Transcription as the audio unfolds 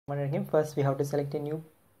First we have to select a new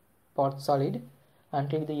part solid and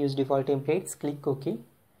click the use default templates, click OK,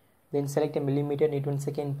 then select a millimeter net 1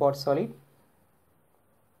 second part solid,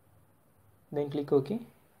 then click OK.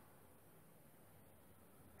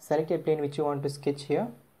 Select a plane which you want to sketch here,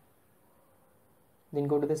 then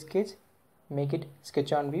go to the sketch, make it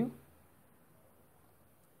sketch on view,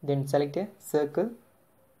 then select a circle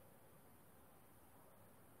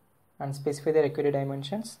and specify the required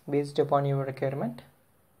dimensions based upon your requirement.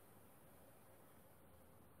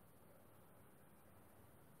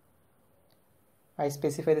 I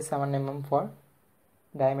specify the 7 mm for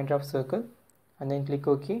diameter of circle and then click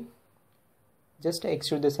OK. Just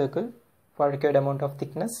extrude the circle for required amount of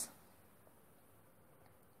thickness.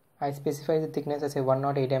 I specify the thickness as a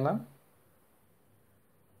 108 mm.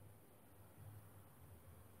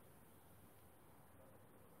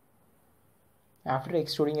 After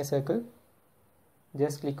extruding a circle,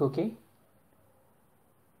 just click OK.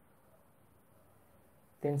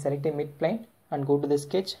 Then select a mid plane and go to the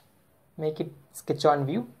sketch. Make it sketch on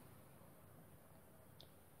view.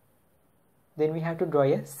 Then we have to draw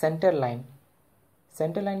a center line.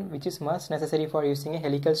 Center line which is must necessary for using a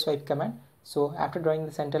helical swipe command. So after drawing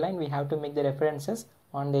the center line, we have to make the references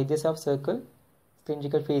on the edges of circle,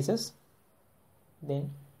 cylindrical faces.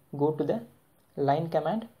 Then go to the line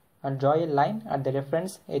command and draw a line at the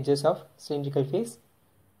reference edges of cylindrical face.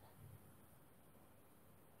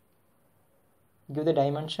 Give the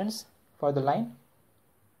dimensions for the line.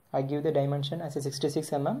 I give the dimension as a 66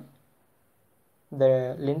 mm.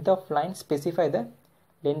 The length of line, specify the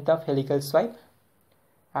length of helical swipe.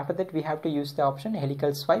 After that we have to use the option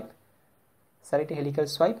helical swipe. Select a helical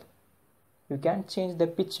swipe. You can change the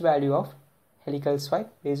pitch value of helical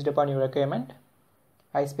swipe based upon your requirement.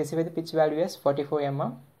 I specify the pitch value as 44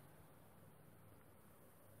 mm.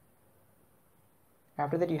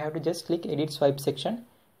 After that you have to just click edit swipe section,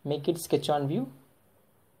 make it sketch on view.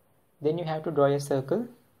 Then you have to draw a circle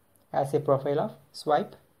as a profile of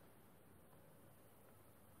swipe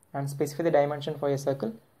and specify the dimension for your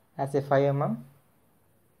circle as a 5 mm.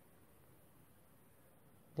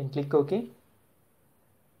 Then click OK.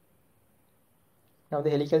 Now the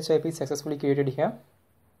helical swipe is successfully created here.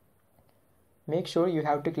 Make sure you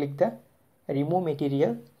have to click the remove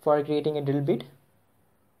material for creating a drill bit.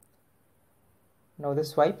 Now the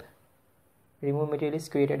swipe remove material is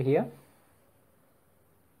created here.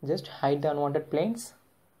 Just hide the unwanted planes.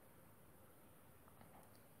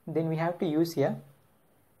 Then we have to use a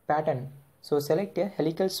pattern. So select a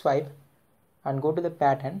helical swipe and go to the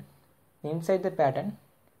pattern. Inside the pattern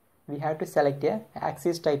we have to select a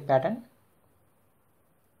axis type pattern.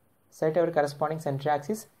 Select our corresponding center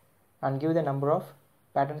axis and give the number of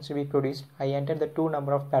patterns to be produced. I enter the 2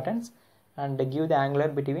 number of patterns and give the angular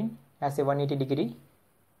between as a 180 degree.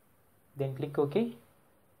 Then click OK.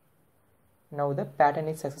 Now the pattern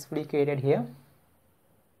is successfully created here.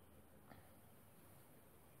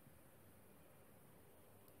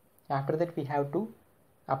 After that we have to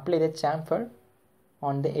apply the chamfer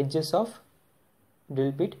on the edges of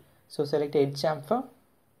drill bit. So select edge chamfer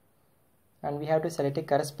and we have to select a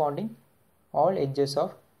corresponding all edges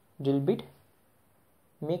of drill bit.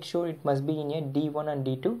 Make sure it must be in a D1 and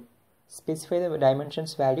D2. Specify the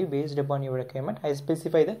dimensions value based upon your requirement. I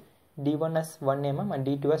specify the D1 as 1 mm and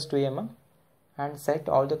D2 as 2 mm and select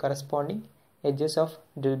all the corresponding edges of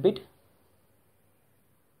drill bit.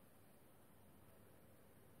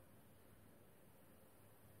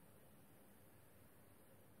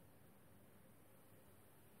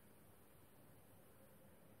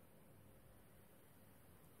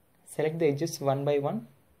 Select the edges one by one.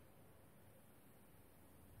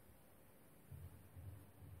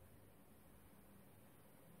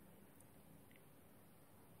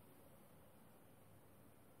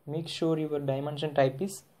 Make sure your dimension type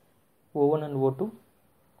is O1 and O2.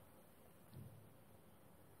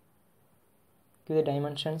 Give the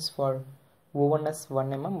dimensions for O1 as 1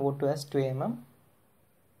 mm, O2 as 2 mm.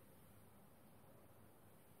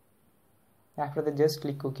 After that just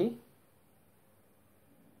click OK.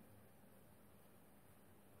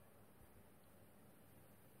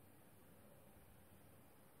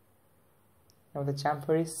 Now the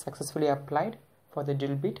chamfer is successfully applied for the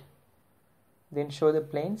drill bit. Then show the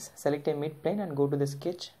planes, select a mid plane and go to the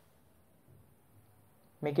sketch.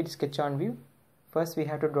 Make it sketch on view. First we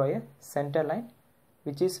have to draw a center line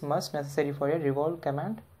which is must necessary for a revolve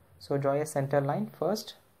command. So draw a center line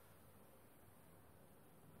first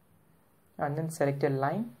and then select a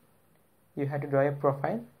line. You have to draw a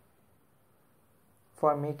profile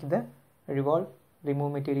for make the revolve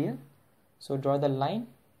remove material. So draw the line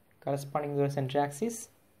corresponding to the center axis.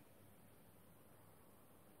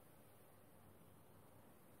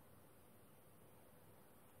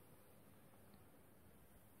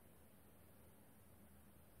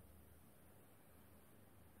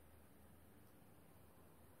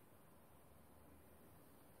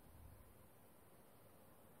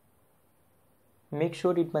 Make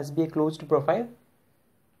sure it must be a closed profile.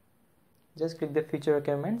 Just click the feature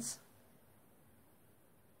requirements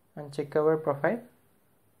and check our profile,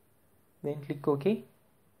 then click OK.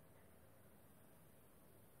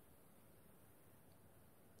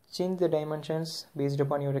 Change the dimensions based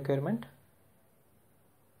upon your requirement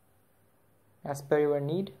as per your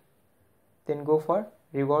need. Then go for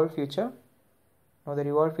revolve feature. Now the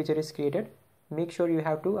revolve feature is created. Make sure you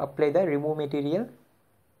have to apply the remove material.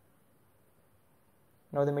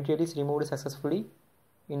 Now the material is removed successfully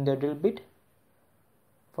in the drill bit.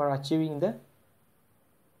 For achieving the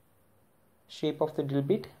shape of the drill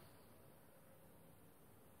bit,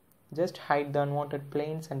 just hide the unwanted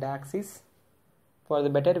planes and axes for the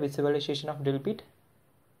better visualization of drill bit.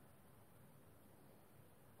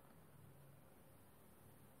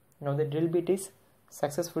 Now the drill bit is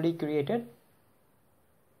successfully created.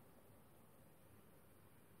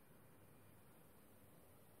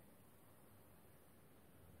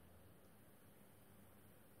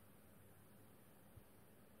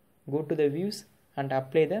 Go to the views and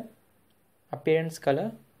apply the appearance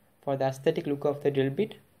color for the aesthetic look of the drill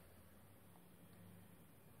bit.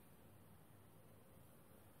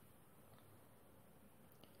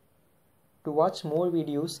 To watch more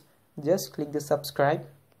videos, just click the subscribe.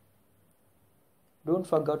 Don't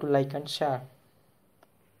forget to like and share.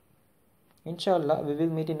 Inshallah, we will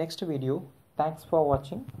meet in next video. Thanks for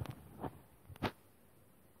watching.